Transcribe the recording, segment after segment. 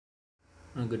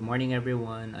Good morning,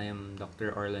 everyone. I am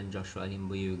Dr. Orlan Joshua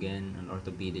Alimbuyugan, an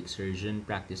orthopedic surgeon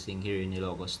practicing here in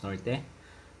Ilocos Norte.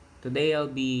 Today,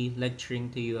 I'll be lecturing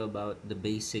to you about the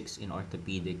basics in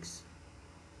orthopedics.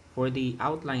 For the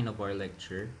outline of our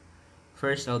lecture,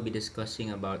 first I'll be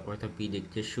discussing about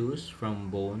orthopedic tissues from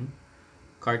bone,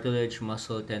 cartilage,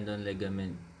 muscle, tendon,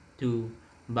 ligament to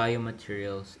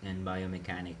biomaterials and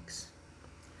biomechanics,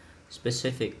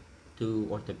 specific to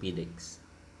orthopedics.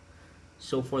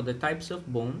 So for the types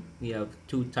of bone, we have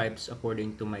two types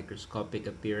according to microscopic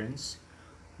appearance.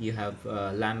 You have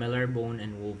lamellar bone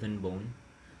and woven bone.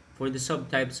 For the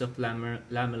subtypes of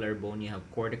lamellar bone, you have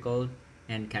cortical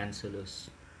and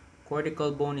cancellous.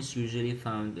 Cortical bone is usually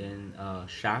found in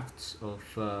shafts of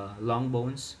long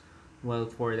bones, while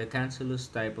for the cancellous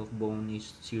type of bone,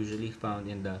 it's usually found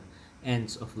in the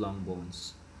ends of long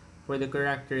bones. For the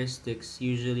characteristics,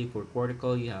 usually for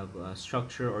cortical, you have a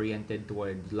structure oriented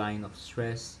toward line of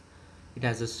stress. It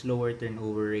has a slower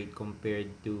turnover rate compared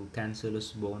to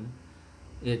cancellous bone.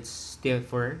 It's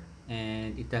stiffer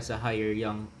and it has a higher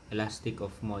young elastic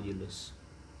of modulus.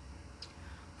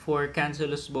 For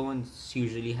cancellous bones,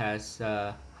 usually has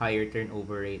a higher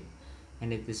turnover rate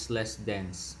and it is less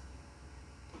dense.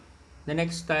 The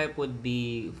next type would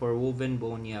be for woven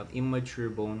bone, you have immature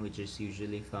bone, which is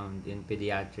usually found in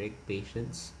pediatric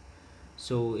patients.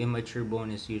 So immature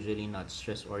bone is usually not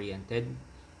stress oriented.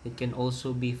 It can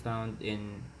also be found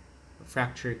in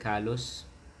fracture callus.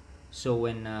 So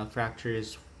when a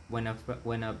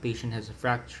patient has a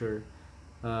fracture,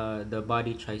 the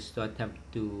body tries to attempt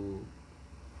to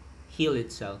heal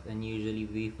itself, and usually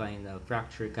we find a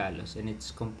fracture callus, and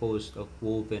it's composed of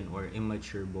woven or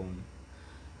immature bone.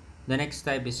 The next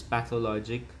type is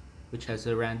pathologic, which has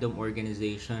a random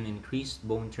organization, increased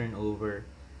bone turnover,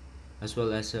 as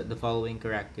well as the following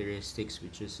characteristics,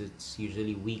 which is it's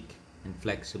usually weak and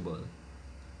flexible.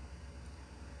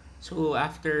 So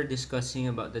after discussing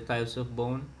about the types of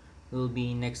bone, we'll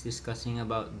be next discussing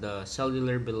about the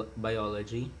cellular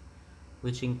biology,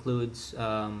 which includes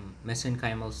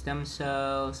mesenchymal stem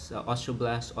cells,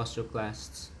 osteoblasts,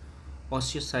 osteoclasts,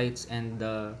 osteocytes, and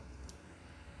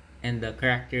the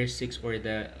characteristics or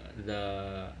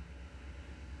the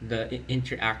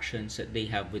interactions that they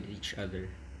have with each other.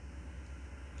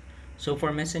 So for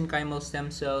mesenchymal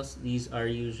stem cells, these are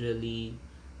usually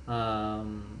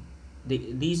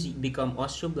these become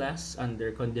osteoblasts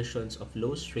under conditions of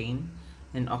low strain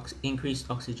and increased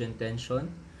oxygen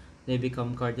tension. They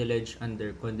become cartilage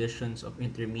under conditions of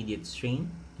intermediate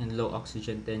strain and low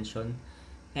oxygen tension,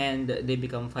 and they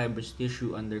become fibrous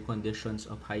tissue under conditions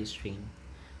of high strain.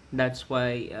 That's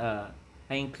why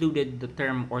I included the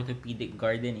term orthopedic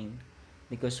gardening,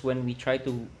 because when we try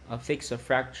to fix a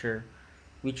fracture,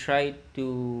 we try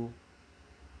to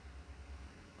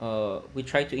we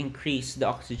try to increase the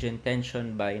oxygen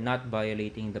tension by not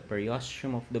violating the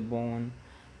periosteum of the bone,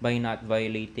 by not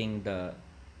violating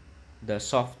the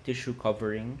soft tissue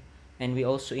covering, and we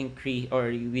also increase or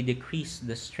we decrease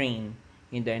the strain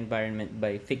in the environment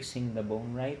by fixing the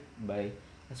bone right, by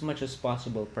as much as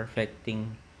possible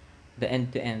perfecting the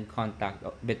end-to-end contact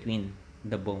between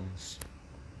the bones.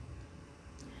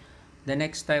 The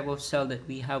next type of cell that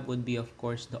we have would be, of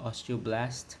course, the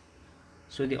osteoblast.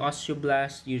 So the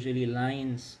osteoblast usually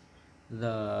lines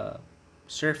the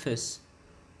surface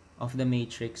of the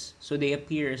matrix. So they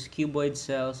appear as cuboid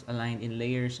cells aligned in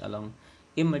layers along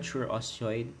immature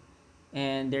osteoid,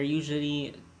 and they're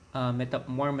usually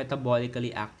more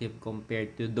metabolically active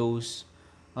compared to those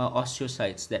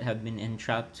osteocytes that have been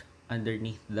entrapped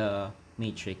underneath the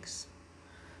matrix.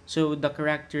 So the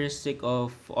characteristic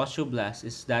of osteoblasts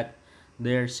is that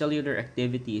their cellular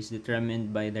activity is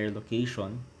determined by their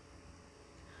location.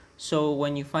 So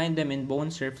when you find them in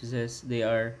bone surfaces, they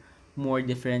are more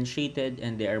differentiated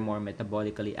and they are more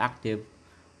metabolically active.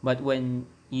 But when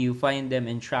you find them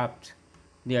entrapped,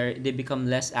 they become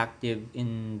less active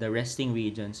in the resting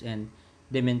regions and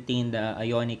they maintain the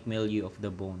ionic milieu of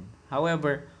the bone.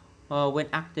 However, when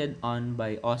acted on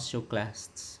by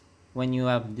osteoclasts, when you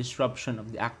have disruption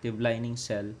of the active lining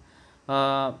cell,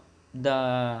 uh,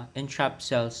 the entrapped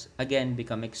cells again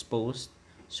become exposed,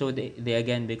 so they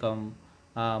again become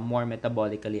more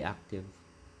metabolically active.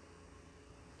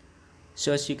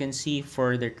 So as you can see,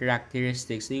 for their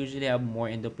characteristics, they usually have more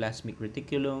endoplasmic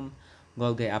reticulum,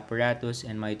 Golgi apparatus,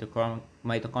 and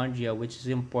mitochondria, which is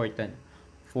important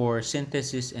for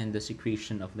synthesis and the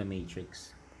secretion of the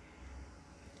matrix.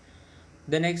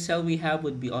 The next cell we have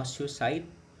would be osteocyte.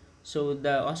 So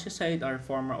the osteocyte are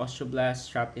former osteoblasts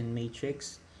trapped in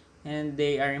matrix, and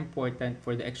they are important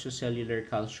for the extracellular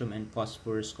calcium and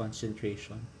phosphorus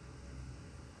concentration.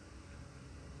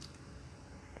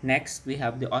 Next, we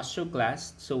have the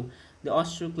osteoclast. So the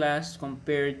osteoclast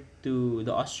compared to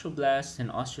the osteoblast and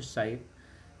osteocyte,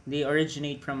 they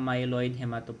originate from myeloid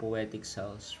hematopoietic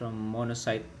cells from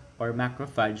monocyte or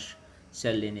macrophage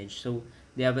cell lineage. So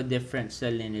they have a different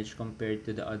cell lineage compared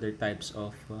to the other types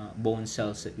of bone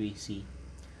cells that we see.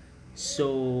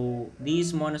 So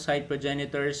these monocyte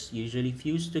progenitors usually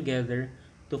fuse together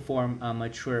to form a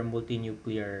mature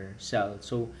multinuclear cell.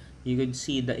 So you could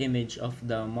see the image of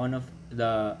the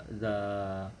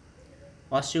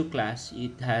osteoclast.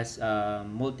 It has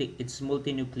it's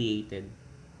multinucleated,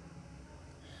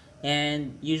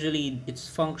 and usually its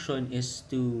function is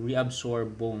to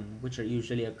reabsorb bone, which are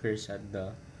usually occurs at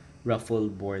the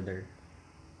ruffled border.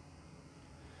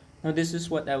 Now this is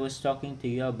what I was talking to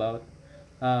you about,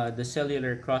 the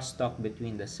cellular crosstalk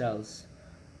between the cells.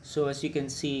 So as you can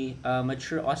see,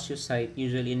 mature osteocyte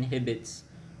usually inhibits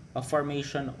a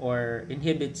formation or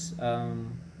inhibits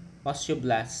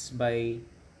osteoblasts by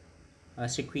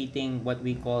secreting what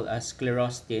we call a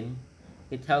sclerostin.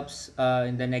 It helps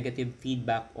in the negative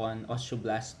feedback on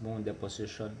osteoblast bone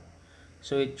deposition.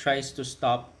 So it tries to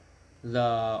stop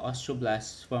the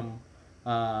osteoblasts from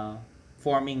uh,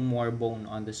 forming more bone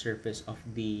on the surface of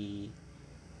the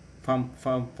from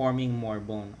forming more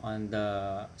bone on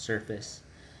the surface.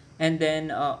 And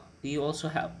then you also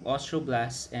have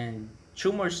osteoblasts and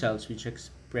tumor cells which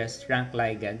express rank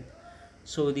ligand.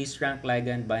 So this rank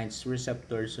ligand binds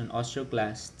receptors on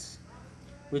osteoclasts,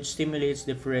 which stimulates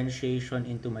differentiation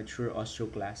into mature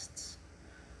osteoclasts.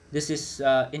 This is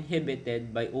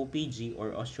inhibited by OPG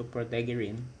or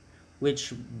osteoprotegerine,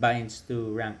 which binds to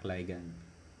rank ligand.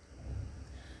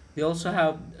 We also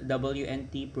have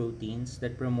WNT proteins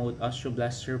that promote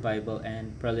osteoblast survival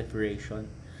and proliferation.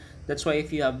 That's why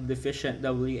if you have deficient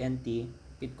WNT,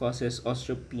 it causes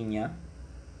osteopenia,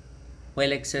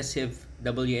 while excessive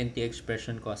WNT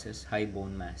expression causes high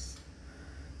bone mass.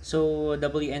 So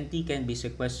WNT can be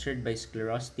sequestered by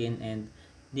sclerostin and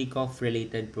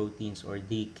DCOF-related proteins or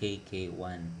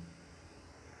DKK1.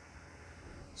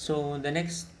 So the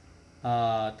next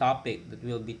topic that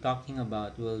we'll be talking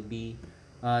about will be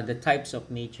the types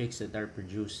of matrix that are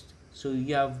produced. So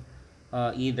you have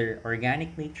either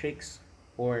organic matrix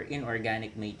or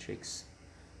inorganic matrix.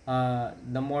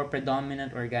 The more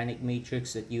predominant organic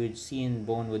matrix that you would see in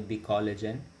bone would be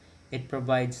collagen. It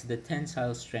provides the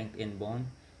tensile strength in bone,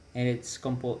 and it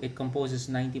composes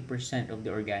 90% of the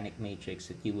organic matrix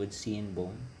that you would see in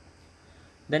bone.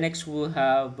 The next we'll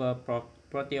have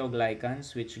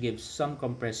proteoglycans, which gives some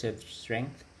compressive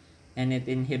strength, and it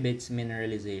inhibits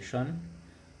mineralization.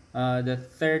 The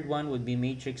third one would be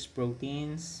matrix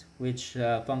proteins, which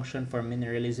function for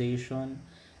mineralization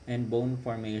and bone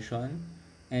formation.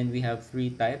 And we have three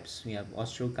types. We have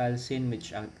osteocalcin,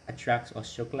 which attracts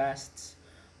osteoclasts.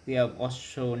 We have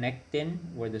osteonectin,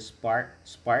 or the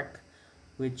spark,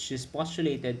 which is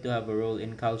postulated to have a role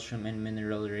in calcium and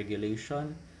mineral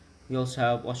regulation. We also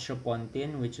have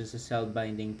osteopontin, which is a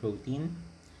cell-binding protein,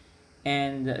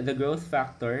 and the growth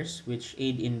factors, which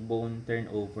aid in bone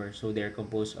turnover. So they're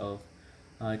composed of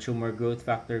tumor growth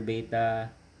factor beta,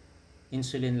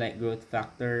 insulin-like growth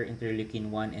factor,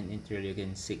 interleukin-1, and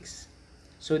interleukin-6.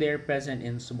 So they're present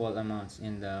in small amounts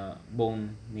in the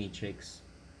bone matrix.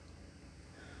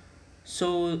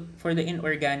 So for the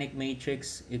inorganic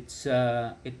matrix, it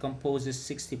composes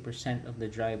 60% of the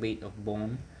dry weight of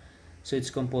bone. So it's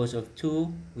composed of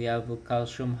two. We have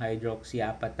calcium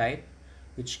hydroxyapatite,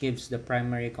 which gives the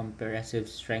primary compressive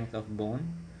strength of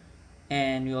bone.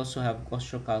 And we also have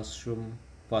osteocalcium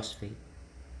phosphate.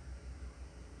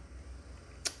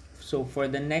 So for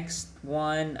the next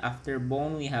one, after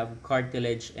bone, we have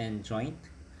cartilage and joint.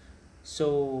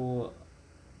 So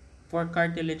for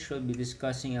cartilage, we'll be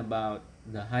discussing about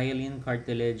the hyaline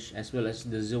cartilage as well as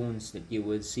the zones that you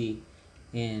would see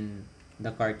in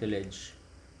the cartilage.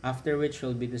 After which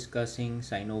we'll be discussing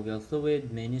synovial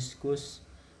fluid, meniscus,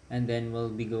 and then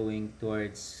we'll be going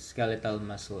towards skeletal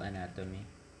muscle anatomy.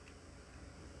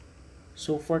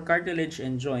 So for cartilage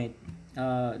and joint,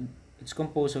 it's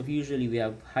composed of, usually we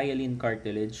have hyaline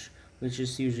cartilage, which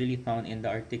is usually found in the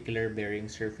articular bearing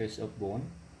surface of bone.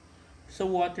 So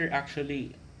water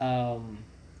actually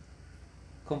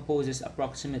composes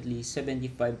approximately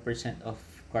 75% of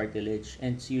cartilage,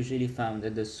 and it's usually found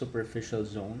at the superficial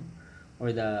zone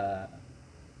or the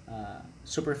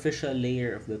superficial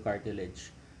layer of the cartilage.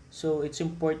 So it's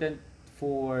important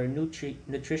for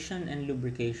nutrition and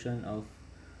lubrication of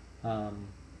um,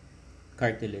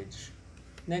 cartilage.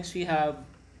 Next, we have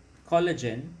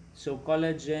collagen. So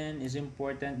collagen is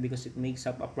important because it makes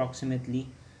up approximately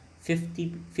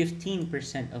 15%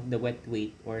 of the wet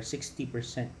weight or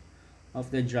 60%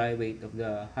 of the dry weight of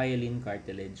the hyaline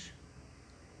cartilage.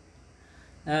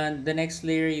 And the next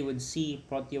layer you would see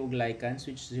proteoglycans,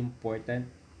 which is important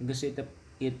because it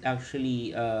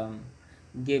actually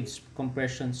gives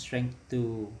compression strength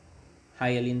to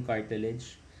hyaline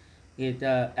cartilage. It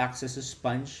acts as a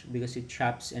sponge because it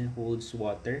traps and holds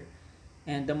water.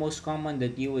 And the most common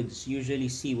that you would usually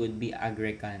see would be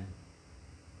aggrecan.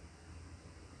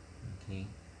 Okay.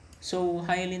 So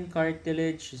hyaline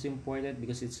cartilage is important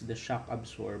because it's the shock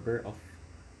absorber of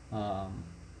um,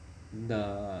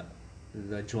 the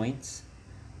the joints.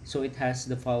 So it has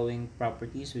the following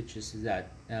properties, which is that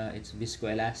it's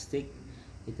viscoelastic,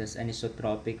 it has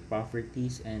anisotropic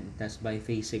properties, and it has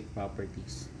biphasic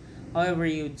properties. However,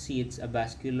 you'd see it's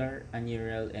avascular,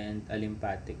 aneural, and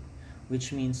alymphatic,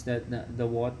 which means that the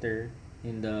water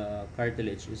in the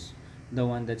cartilage is the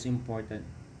one that's important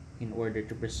in order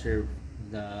to preserve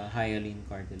the hyaline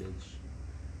cartilage.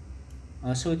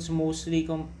 So it's mostly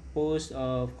composed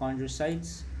of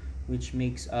chondrocytes, which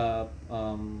makes up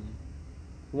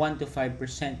 1 to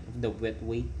 5% of the wet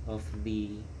weight of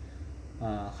the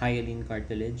hyaline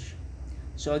cartilage.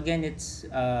 So again, it's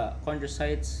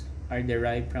chondrocytes are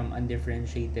derived from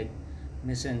undifferentiated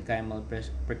mesenchymal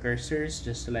precursors,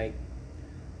 just like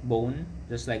bone,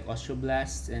 just like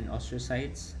osteoblasts and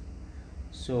osteocytes.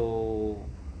 So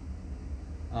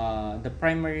the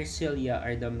primary cilia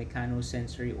are the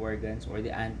mechanosensory organs or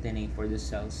the antennae for the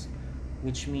cells,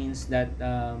 which means that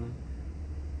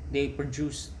they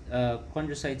produce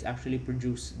chondrocytes actually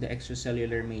produce the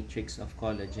extracellular matrix of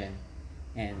collagen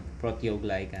and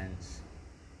proteoglycans.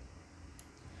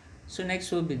 So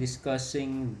next we'll be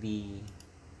discussing the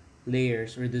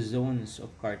layers or the zones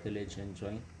of cartilage and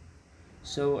joint.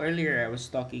 So earlier I was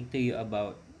talking to you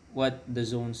about what the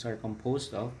zones are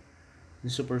composed of. The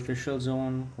superficial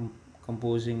zone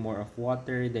composing more of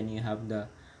water, then you have the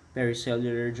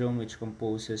pericellular zone which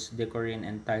composes decorin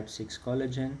and type 6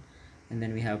 collagen, and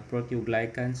then we have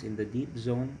proteoglycans in the deep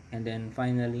zone, and then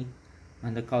finally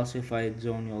on the calcified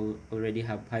zone you'll already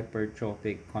have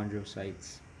hypertrophic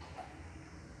chondrocytes.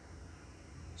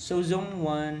 So zone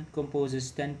 1 composes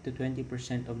 10 to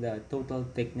 20% of the total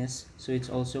thickness, so it's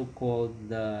also called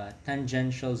the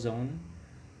tangential zone.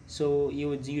 So you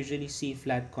would usually see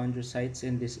flat chondrocytes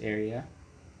in this area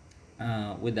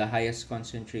with the highest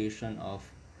concentration of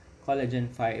collagen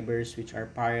fibers which are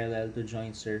parallel to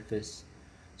joint surface.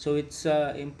 So it's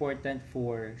important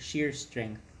for shear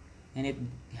strength,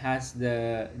 and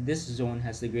this zone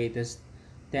has the greatest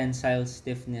tensile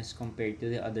stiffness compared to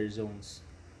the other zones.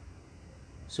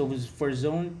 So for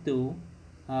zone 2,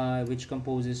 which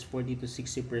composes 40 to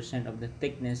 60% of the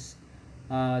thickness,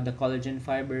 the collagen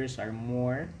fibers are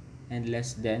more and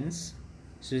less dense.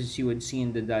 So as you would see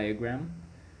in the diagram,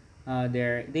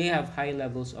 they have high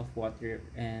levels of water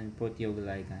and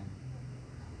proteoglycan.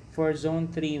 For zone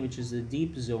 3, which is the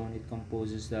deep zone, it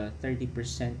composes the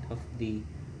 30% of the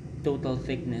total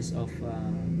thickness of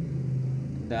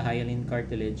the hyaline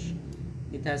cartilage.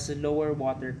 It has a lower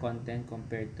water content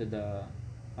compared to the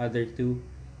other two,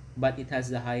 but it has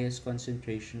the highest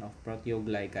concentration of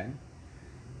proteoglycan.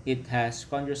 It has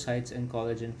chondrocytes and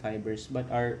collagen fibers, but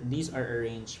these are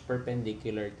arranged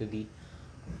perpendicular to the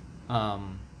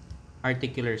um,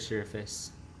 articular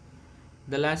surface.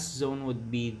 The last zone would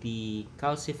be the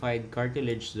calcified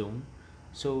cartilage zone.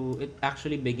 So it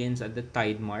actually begins at the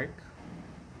tide mark.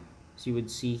 So you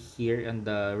would see here on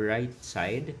the right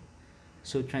side.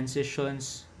 So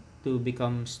transitions to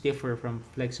become stiffer from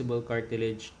flexible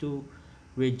cartilage to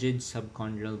rigid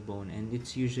subchondral bone, and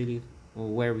it's usually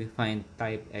where we find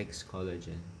type X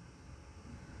collagen.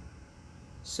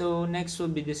 So next we'll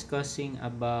be discussing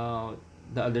about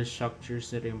the other structures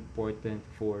that are important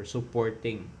for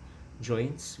supporting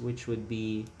joints, which would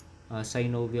be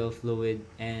synovial fluid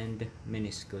and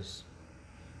meniscus.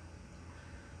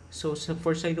 So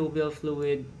for synovial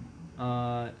fluid,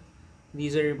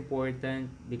 these are important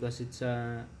because it's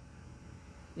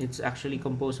actually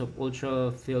composed of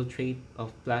ultrafiltrate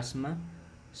of plasma.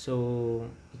 So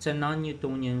it's a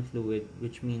non-Newtonian fluid,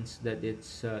 which means that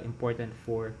it's important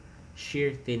for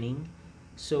shear thinning.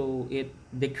 So it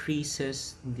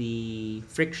decreases the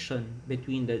friction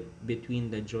between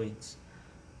the joints.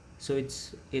 So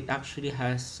it actually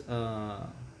has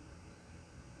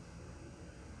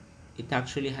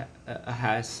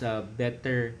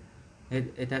better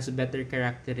it has better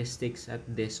characteristics at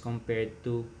this compared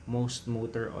to most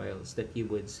motor oils that you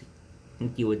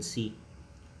would see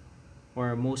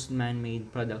or most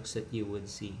man-made products that you would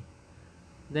see.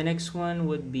 The next one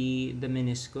would be the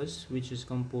meniscus, which is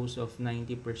composed of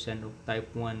 90% of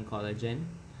type 1 collagen.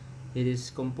 It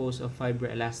is composed of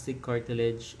fibroelastic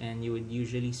cartilage, and you would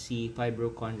usually see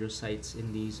fibrochondrocytes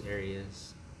in these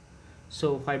areas.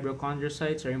 So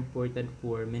fibrochondrocytes are important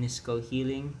for meniscal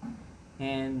healing,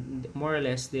 and more or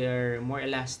less they are more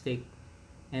elastic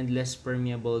and less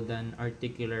permeable than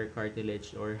articular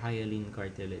cartilage or hyaline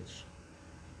cartilage.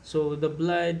 So the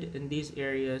blood in these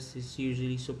areas is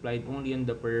usually supplied only on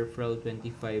the peripheral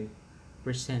 25%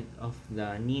 of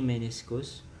the knee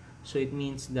meniscus. So it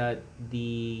means that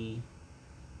the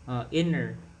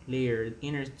inner layer,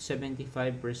 inner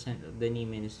 75% of the knee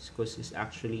meniscus is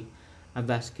actually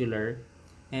avascular,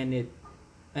 and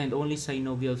only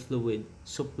synovial fluid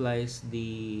supplies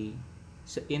the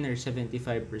inner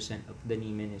 75% of the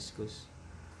knee meniscus.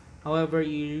 However,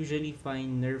 you usually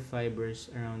find nerve fibers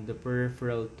around the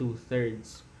peripheral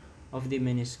two-thirds of the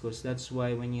meniscus. That's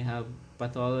why when you have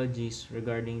pathologies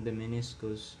regarding the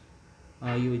meniscus,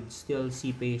 you would still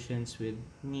see patients with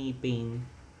knee pain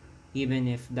even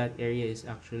if that area is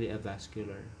actually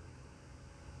avascular.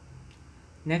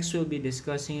 Next, we'll be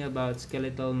discussing about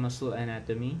skeletal muscle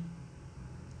anatomy.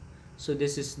 So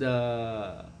this is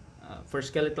the for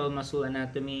skeletal muscle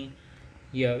anatomy.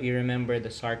 You remember the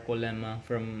sarcolemma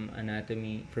from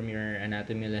your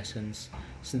anatomy lessons.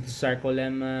 So the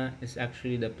sarcolemma is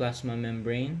actually the plasma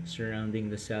membrane surrounding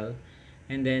the cell.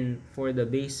 And then for the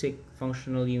basic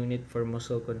functional unit for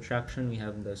muscle contraction, we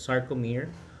have the sarcomere,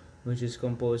 which is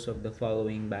composed of the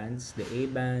following bands: the A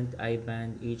band, I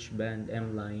band, H band,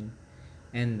 M line,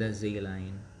 and the Z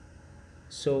line.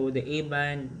 So the A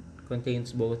band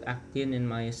contains both actin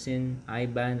and myosin. I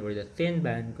band, or the thin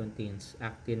band, contains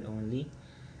actin only.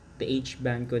 The H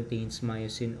band contains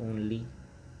myosin only.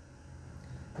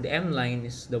 The M line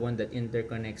is the one that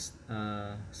interconnects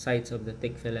sides of the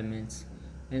thick filaments,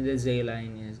 and the Z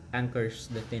line anchors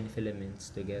the thin filaments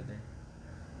together.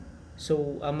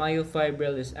 So a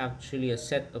myofibril is actually a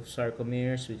set of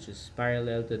sarcomeres which is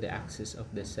parallel to the axis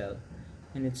of the cell,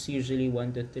 and it's usually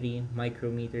 1 to 3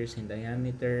 micrometers in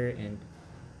diameter and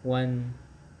 1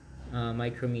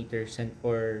 micrometer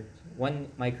or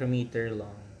 1 micrometer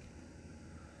long.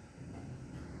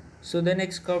 So the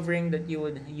next covering that you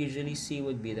would usually see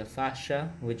would be the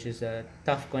fascia, which is a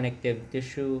tough connective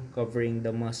tissue covering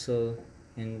the muscle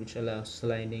and which allows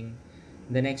sliding.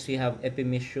 The next we have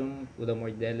epimysium, with a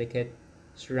more delicate,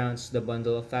 surrounds the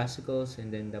bundle of fascicles,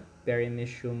 and then the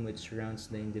perimysium, which surrounds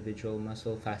the individual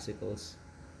muscle fascicles.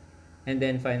 And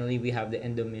then finally we have the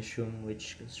endomysium,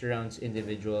 which surrounds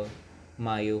individual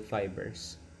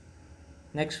myofibers.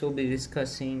 Next we'll be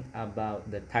discussing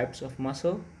about the types of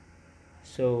muscle.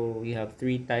 So we have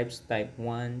three types: type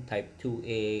 1, type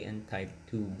 2A, and type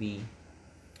 2B.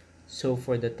 So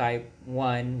for the type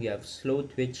 1, we have slow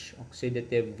twitch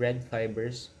oxidative red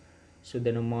fibers. So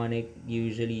the mnemonic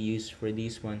usually used for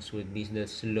these ones would be the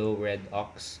slow red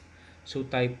ox. So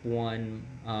type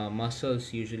 1 muscle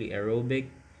is usually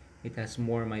aerobic. It has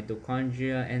more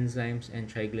mitochondria, enzymes, and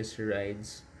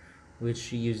triglycerides,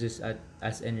 which uses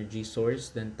as energy source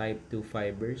than type 2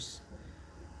 fibers.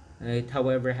 It,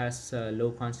 however, has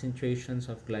low concentrations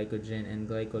of glycogen and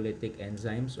glycolytic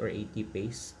enzymes, or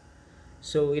ATPase.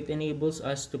 So it enables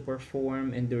us to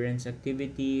perform endurance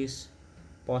activities,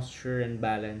 posture, and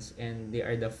balance, and they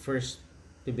are the first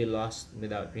to be lost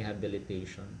without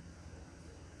rehabilitation.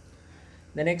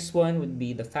 The next one would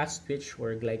be the fast twitch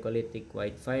or glycolytic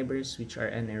white fibers, which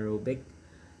are anaerobic.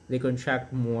 They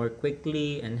contract more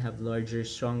quickly and have larger,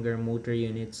 stronger motor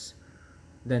units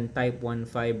than type 1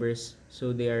 fibers,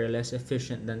 so they are less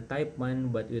efficient than type 1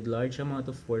 but with large amount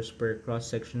of force per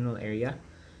cross-sectional area,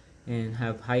 and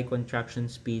have high contraction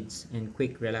speeds and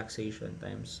quick relaxation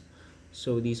times.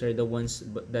 So these are the ones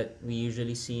that we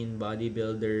usually see in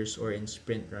bodybuilders or in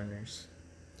sprint runners.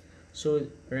 So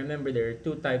remember, there are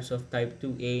two types of type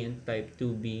 2A and type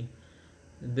 2B.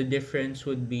 The difference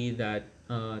would be that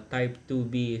type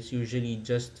 2B is usually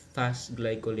just fast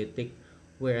glycolytic,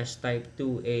 whereas type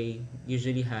 2A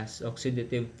usually has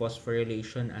oxidative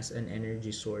phosphorylation as an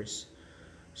energy source.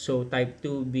 So type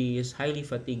 2B is highly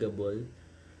fatigable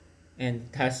and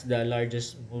has the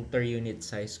largest motor unit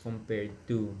size compared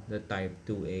to the type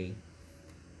 2A.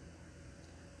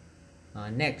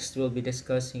 Next, we'll be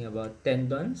discussing about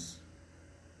tendons.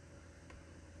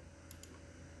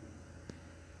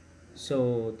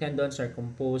 So tendons are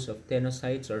composed of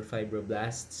tenocytes or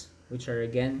fibroblasts, which are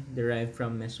again derived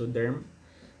from mesoderm.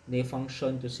 They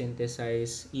function to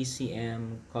synthesize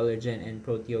ECM, collagen, and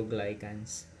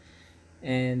proteoglycans.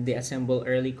 And they assemble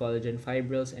early collagen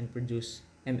fibrils and produce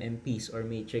MMPs, or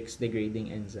matrix degrading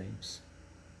enzymes.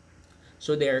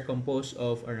 So they are composed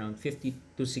of around 50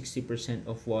 to 60%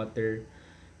 of water,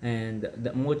 and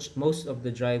most of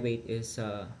the dry weight is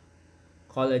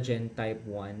collagen type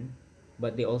 1,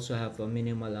 but they also have a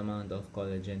minimal amount of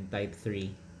collagen type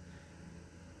 3.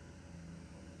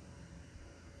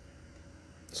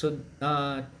 So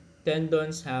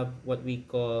tendons have what we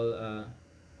call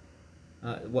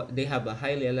what they have a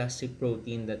highly elastic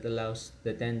protein that allows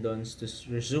the tendons to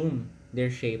resume their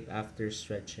shape after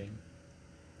stretching.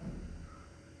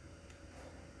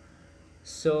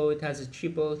 So it has a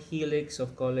triple helix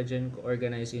of collagen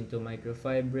organized into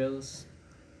microfibrils,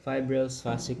 fibrils,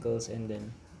 fascicles, and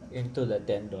then into the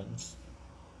tendons.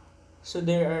 So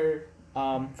there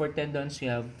are for tendons we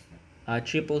have a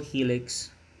triple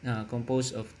helix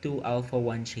composed of two alpha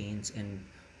 1 chains and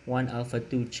one alpha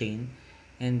 2 chain,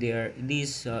 and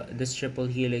this triple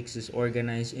helix is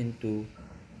organized into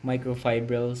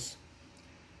microfibrils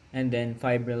and then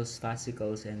fibrils,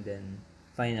 fascicles, and then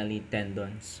finally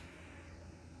tendons.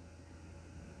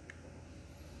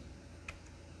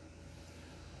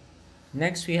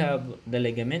 Next, we have the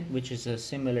ligament, which is a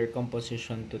similar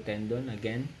composition to tendon.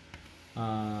 Again,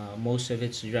 most of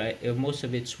its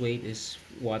weight is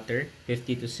water,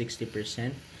 50 to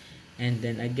 60%. And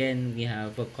then again, we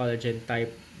have a collagen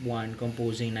type 1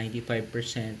 composing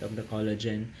 95% of the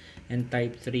collagen, and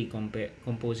type 3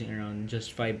 composing around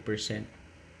just 5%.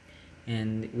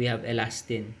 And we have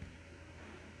elastin.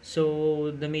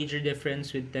 So the major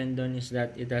difference with tendon is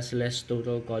that it has less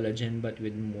total collagen but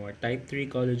with more type 3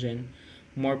 collagen,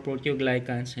 more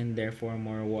proteoglycans, and therefore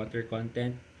more water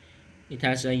content. It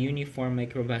has a uniform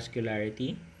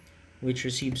microvascularity which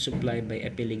receives supply by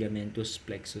epiligamentous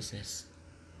plexuses.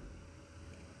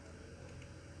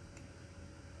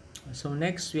 So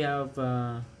next we have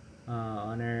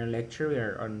on our lecture, we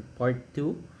are on part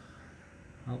 2.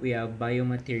 We have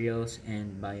biomaterials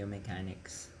and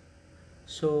biomechanics.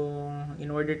 So in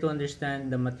order to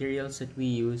understand the materials that we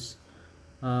use,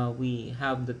 we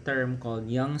have the term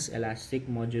called Young's elastic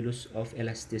modulus of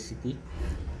elasticity,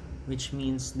 which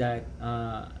means that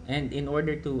and in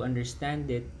order to understand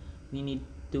it, we need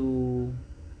to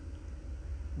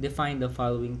define the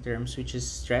following terms, which is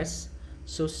stress.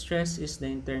 So stress is the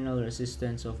internal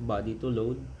resistance of body to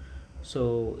load,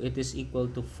 so it is equal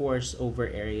to force over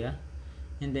area.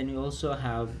 And then we also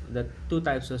have the two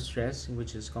types of stress,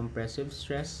 which is compressive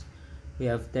stress, we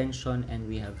have tension, and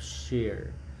we have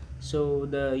shear. So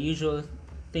the usual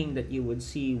thing that you would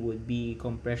see would be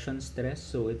compression stress.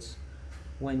 So it's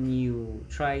when you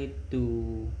try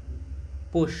to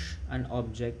push an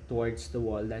object towards the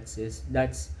wall,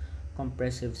 that's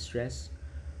compressive stress.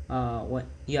 When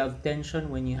you have tension,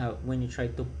 when you try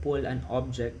to pull an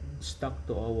object stuck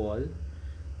to a wall.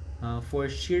 For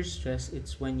shear stress,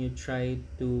 it's when you try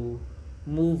to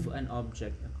move an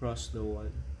object across the wall.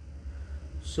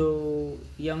 So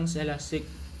Young's elastic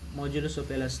modulus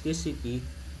of elasticity,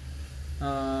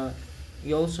 uh,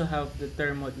 you also have the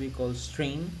term what we call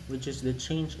strain, which is the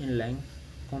change in length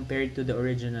compared to the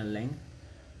original length.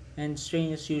 And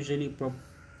strain is usually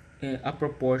a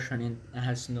proportion and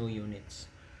has no units.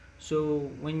 So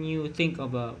when you think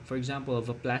of for example, of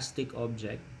a plastic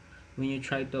object, when you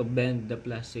try to bend the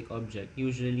plastic object,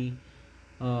 usually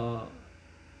uh,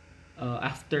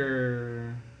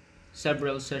 after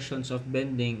several sessions of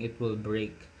bending, it will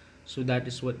break. So that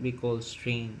is what we call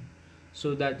strain.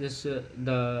 So that is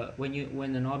the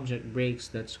when an object breaks,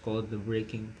 that's called the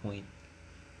breaking point.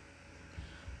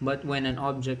 But when an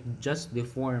object just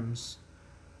deforms,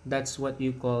 that's what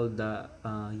you call the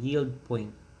yield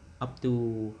point, up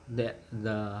to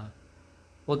the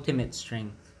ultimate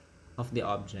strength of the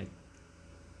object.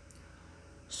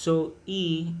 So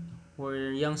E, or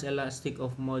Young's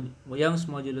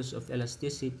modulus of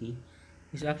elasticity,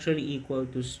 is actually equal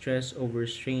to stress over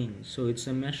strain. So it's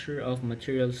a measure of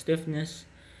material stiffness,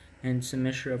 and it's a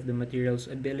measure of the material's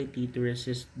ability to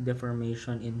resist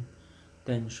deformation in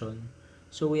tension.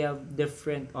 So we have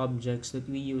different objects that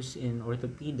we use in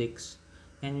orthopedics,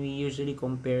 and we usually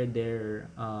compare their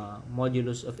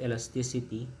modulus of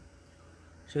elasticity.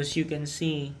 So as you can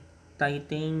see,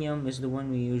 titanium is the one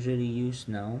we usually use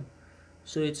now.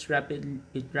 So it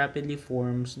rapidly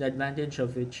forms. The advantage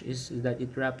of which is that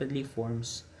it rapidly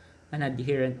forms an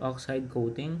adherent oxide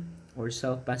coating or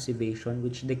self-passivation,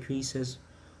 which decreases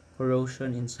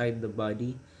corrosion inside the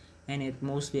body, and it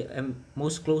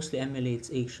most closely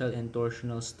emulates axial and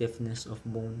torsional stiffness of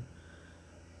bone.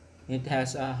 It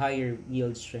has a higher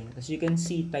yield strength. As you can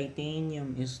see,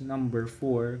 titanium is number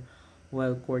 4,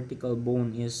 while cortical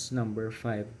bone is number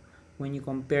 5. When you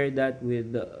compare that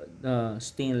with the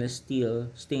stainless steel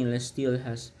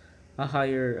has a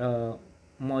higher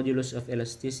modulus of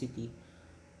elasticity,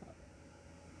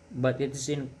 but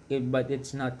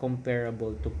it's not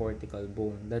comparable to cortical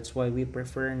bone. That's why we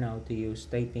prefer now to use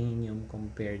titanium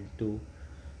compared to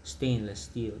stainless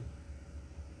steel.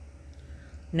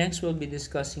 Next, we'll be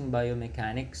discussing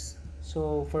biomechanics.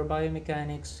 So for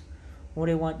biomechanics, what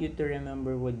I want you to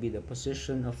remember would be the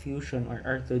position of fusion or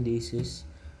arthrodesis.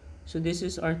 So this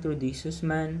is arthrodesis,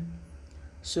 man.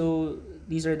 So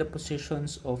these are the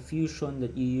positions of fusion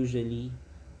that you usually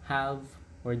have,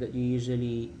 or that you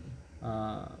usually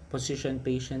position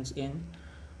patients in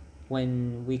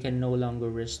when we can no longer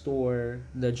restore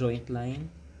the joint line.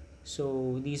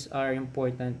 So these are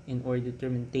important in order to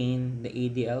maintain the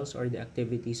ADLs, or the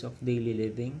activities of daily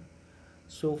living.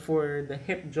 So for the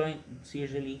hip joint, it's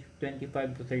usually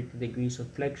 25 to 30 degrees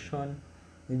of flexion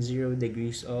with 0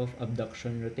 degrees of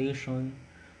abduction rotation.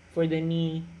 For the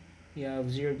knee, you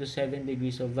have 0 to 7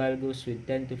 degrees of valgus with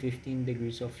 10 to 15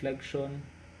 degrees of flexion.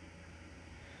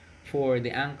 For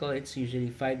the ankle, it's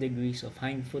usually 5 degrees of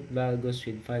hindfoot valgus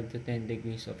with 5 to 10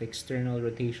 degrees of external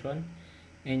rotation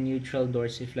and neutral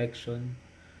dorsiflexion.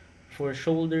 For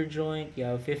shoulder joint, you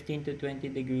have 15 to 20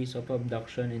 degrees of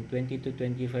abduction and 20 to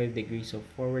 25 degrees of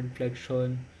forward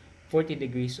flexion, 40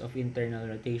 degrees of internal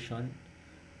rotation.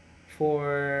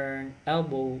 For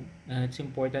elbow, it's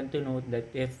important to note that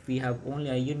if we have only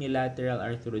a unilateral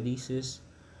arthrodesis,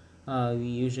 we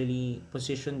usually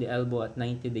position the elbow at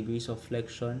 90 degrees of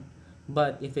flexion.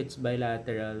 But if it's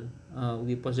bilateral,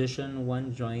 we position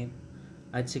one joint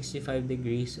at 65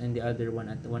 degrees and the other one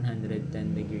at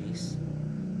 110 degrees.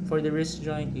 For the wrist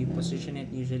joint, we position it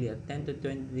usually at 10 to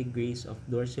 20 degrees of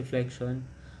dorsiflexion.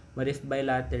 But if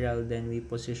bilateral, then we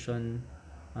position,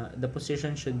 the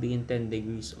position should be in 10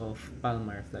 degrees of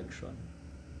palmar flexion.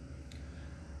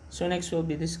 So next we'll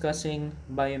be discussing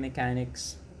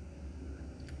biomechanics.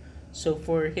 So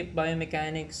for hip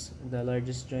biomechanics, the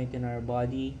largest joint in our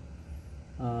body,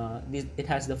 it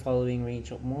has the following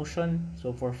range of motion.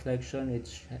 So for flexion,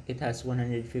 it has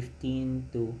 115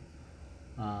 to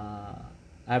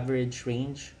average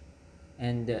range,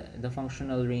 and the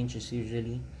functional range is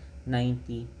usually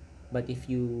 90. But if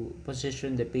you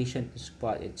position the patient to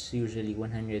squat, it's usually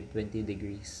 120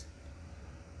 degrees.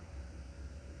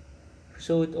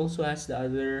 So it also has the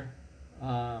other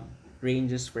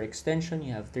ranges for extension.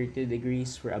 You have 30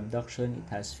 degrees. For abduction, it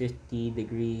has 50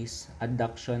 degrees,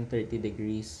 adduction 30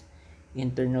 degrees,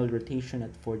 internal rotation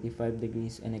at 45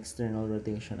 degrees, and external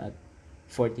rotation at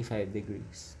 45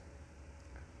 degrees.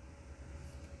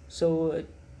 So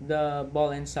the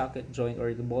ball and socket joint,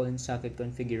 or the ball and socket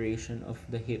configuration of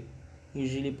the hip,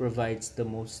 usually provides the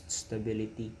most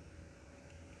stability,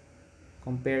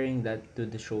 comparing that to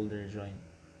the shoulder joint.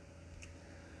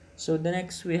 So the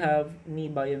next we have knee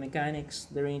biomechanics.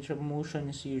 The range of motion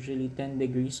is usually 10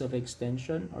 degrees of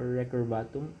extension or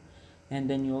recurvatum, and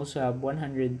then you also have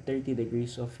 130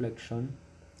 degrees of flexion.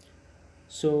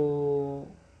 So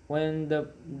when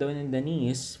the knee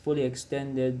is fully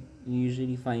extended, you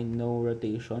usually find no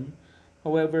rotation.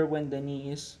 However, when the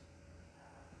knee is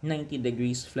 90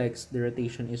 degrees flexed, the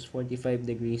rotation is 45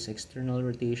 degrees external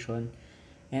rotation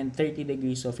and 30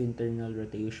 degrees of internal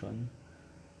rotation.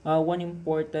 One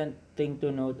important thing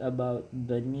to note about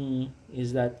the knee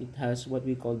is that it has what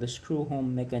we call the screw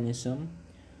home mechanism,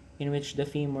 in which the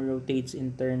femur rotates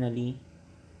internally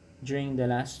during the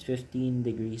last 15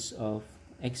 degrees of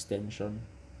extension.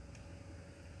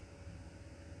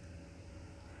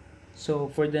 So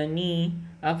for the knee,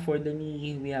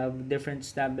 we have different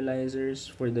stabilizers.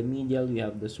 For the medial, we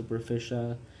have the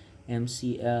superficial,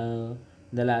 MCL.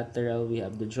 The lateral, we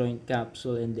have the joint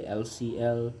capsule and the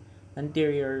LCL.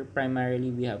 Anterior, primarily,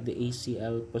 we have the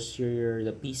ACL. Posterior,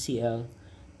 the PCL.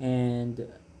 And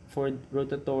for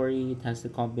rotatory, it has the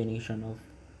combination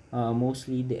of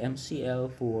mostly the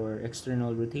MCL for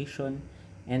external rotation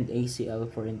and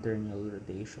ACL for internal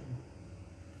rotation.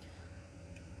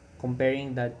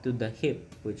 Comparing that to the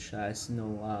hip, which has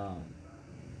no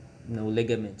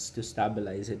ligaments to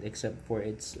stabilize it except for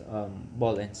its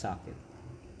ball and socket.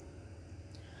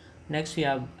 Next, we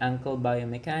have ankle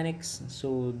biomechanics.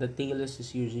 So the talus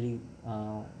is usually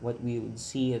what we would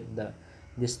see at the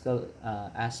distal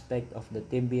aspect of the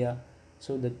tibia.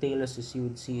 So the talus, as you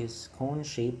would see, is cone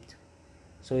shaped.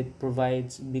 So it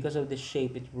provides, because of the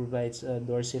shape, it provides a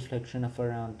dorsiflexion of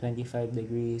around 25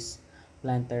 degrees,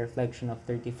 plantar flexion of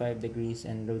 35 degrees,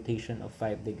 and rotation of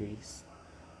 5 degrees.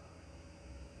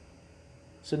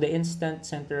 So the instant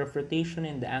center of rotation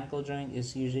in the ankle joint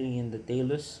is usually in the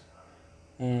talus.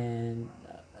 And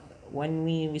when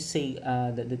we say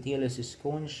that the talus is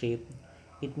cone shaped,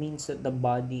 it means that the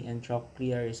body and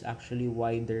trochlea is actually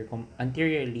wider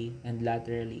anteriorly and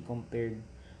laterally compared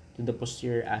to the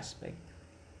posterior aspect.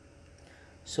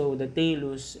 So the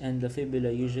talus and the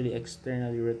fibula usually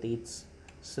externally rotates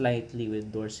slightly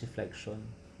with dorsiflexion.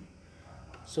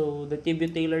 So the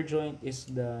tibio-talar joint is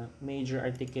the major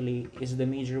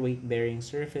weight bearing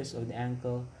surface of the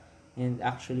ankle and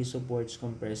actually supports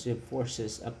compressive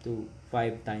forces up to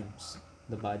 5 times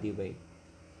the body weight.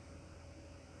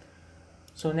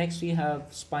 So next we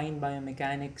have spine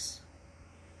biomechanics.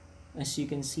 As you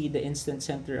can see, the instant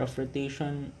center of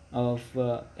rotation of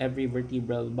every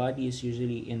vertebral body is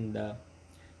usually in the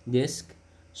disc.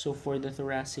 So for the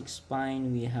thoracic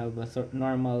spine, we have a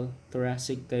normal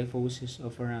thoracic kyphosis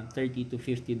of around 30 to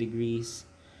 50 degrees.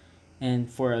 And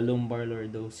for a lumbar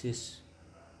lordosis,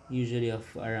 usually of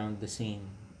around the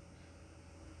same,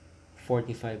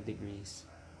 45 degrees.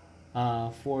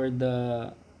 For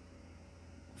the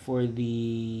for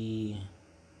the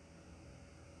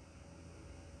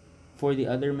For the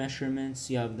other measurements,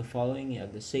 you have the following. You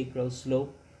have the sacral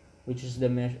slope, which is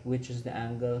the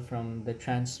angle from the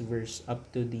transverse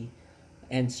up to the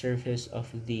end surface of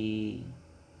the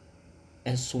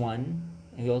S1.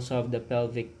 And we also have the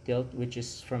pelvic tilt, which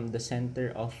is from the center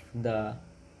of the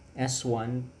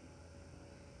S1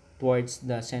 towards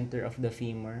the center of the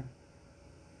femur.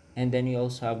 And then we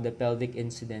also have the pelvic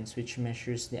incidence, which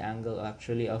measures the angle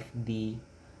actually of the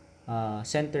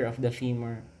center of the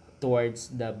femur towards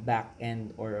the back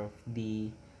end or of the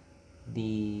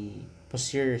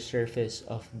posterior surface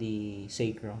of the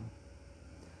sacrum.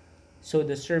 So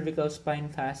the cervical spine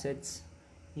facets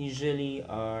usually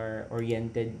are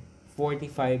oriented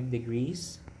 45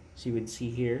 degrees, so you would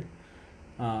see here,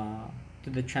 to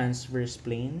the transverse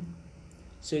plane.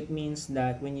 So it means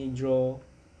that when you draw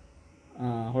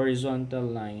a horizontal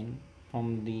line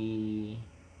from the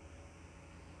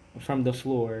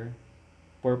floor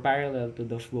or parallel to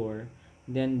the floor,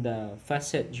 then the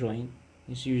facet joint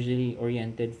is usually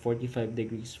oriented 45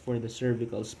 degrees for the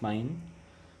cervical spine.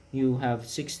 You have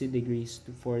 60 degrees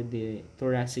for the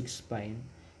thoracic spine,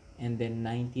 and then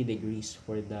 90 degrees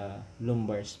for the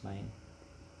lumbar spine.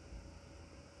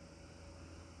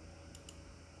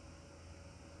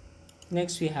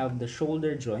 Next, we have the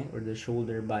shoulder joint or the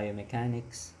shoulder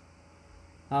biomechanics.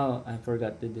 Oh, I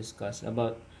forgot to discuss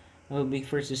about. I'll be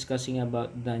first discussing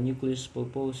about the nucleus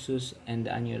pulposus and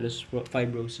the annulus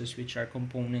fibrosus, which are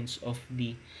components of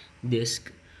the disc.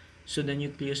 So the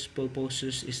nucleus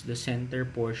pulposus is the center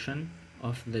portion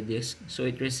of the disc, so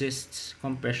it resists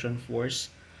compression force,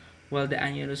 while the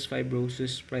annulus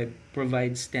fibrosus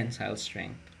provides tensile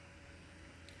strength.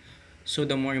 So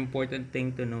the more important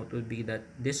thing to note would be that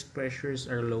disc pressures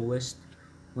are lowest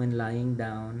when lying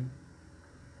down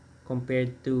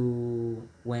compared to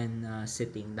when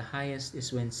sitting. The highest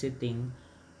is when sitting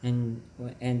and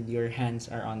your hands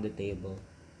are on the table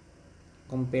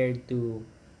compared to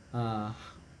uh,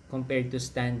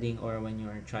 standing or when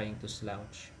you're trying to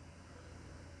slouch.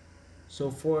 So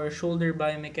for shoulder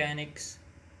biomechanics,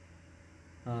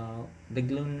 the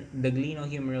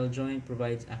glenohumeral joint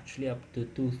provides actually up to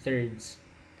 2/3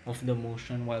 of the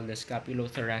motion, while the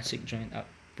scapulothoracic joint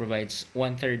provides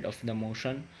 1/3 of the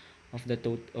motion of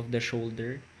the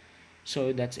shoulder.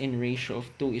 So that's in ratio of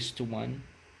 2:1.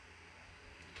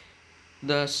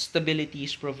 The stability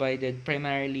is provided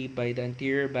primarily by the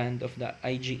anterior band of the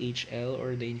IGHL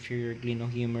or the inferior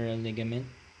glenohumeral ligament,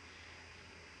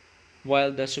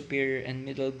 while the superior and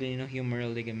middle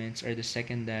glenohumeral ligaments are the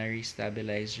secondary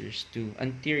stabilizers to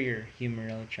anterior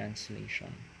humeral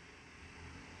translation.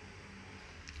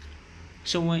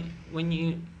 So when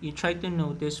you try to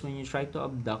notice, when you try to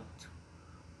abduct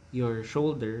your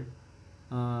shoulder,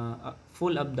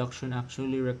 full abduction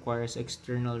actually requires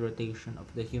external rotation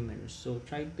of the humerus. So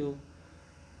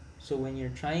when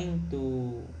you're trying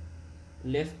to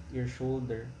lift your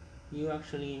shoulder, you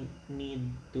actually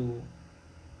need to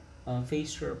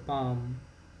face your palm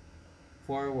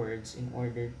forwards in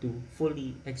order to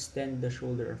fully extend the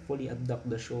shoulder or fully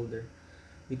abduct the shoulder,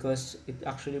 because it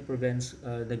actually prevents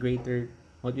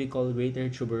what we call greater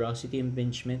tuberosity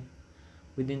impingement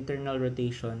with internal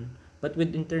rotation. But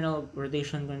with internal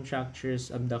rotation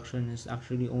contractures, abduction is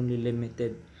actually only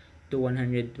limited to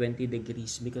 120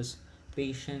 degrees because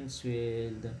patients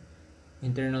with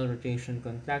internal rotation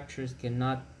contractures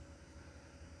cannot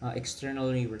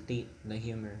externally rotate the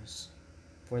humerus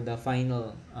for the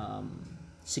final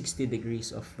 60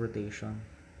 degrees of rotation.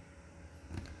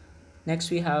 Next,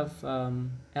 we have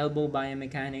elbow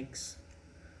biomechanics.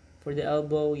 For the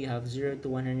elbow, you have 0 to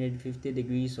 150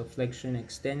 degrees of flexion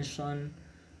extension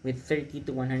with 30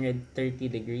 to 130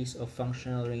 degrees of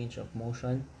functional range of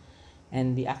motion,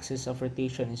 and the axis of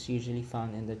rotation is usually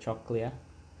found in the trochlea.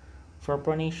 For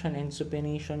pronation and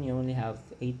supination, you only have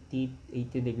 80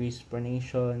 degrees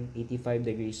pronation, 85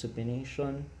 degrees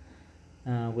supination,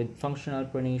 with functional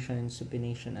pronation and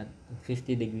supination at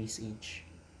 50 degrees each.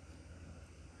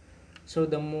 So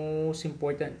the most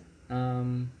important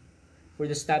um, for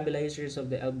the stabilizers of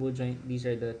the elbow joint, these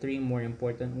are the three more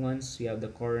important ones. We have the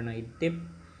coronoid tip,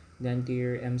 the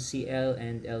anterior MCL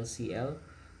and LCL.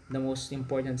 The most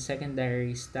important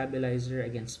secondary stabilizer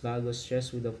against valgus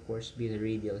stress would of course be the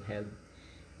radial head.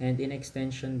 And in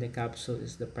extension, the capsule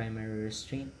is the primary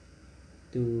restraint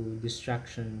to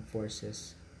distraction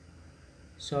forces.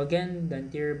 So again, the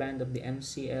anterior band of the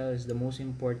MCL is the most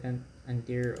important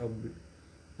anterior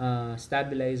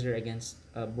stabilizer against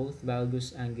both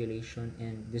valgus angulation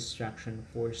and distraction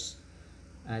force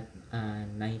at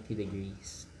 90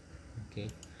 degrees. Okay,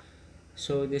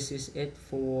 so this is it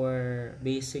for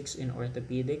basics in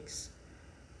orthopedics.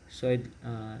 So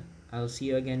I'll see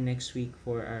you again next week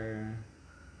for our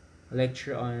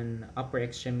lecture on upper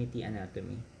extremity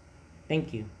anatomy.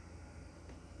 Thank you.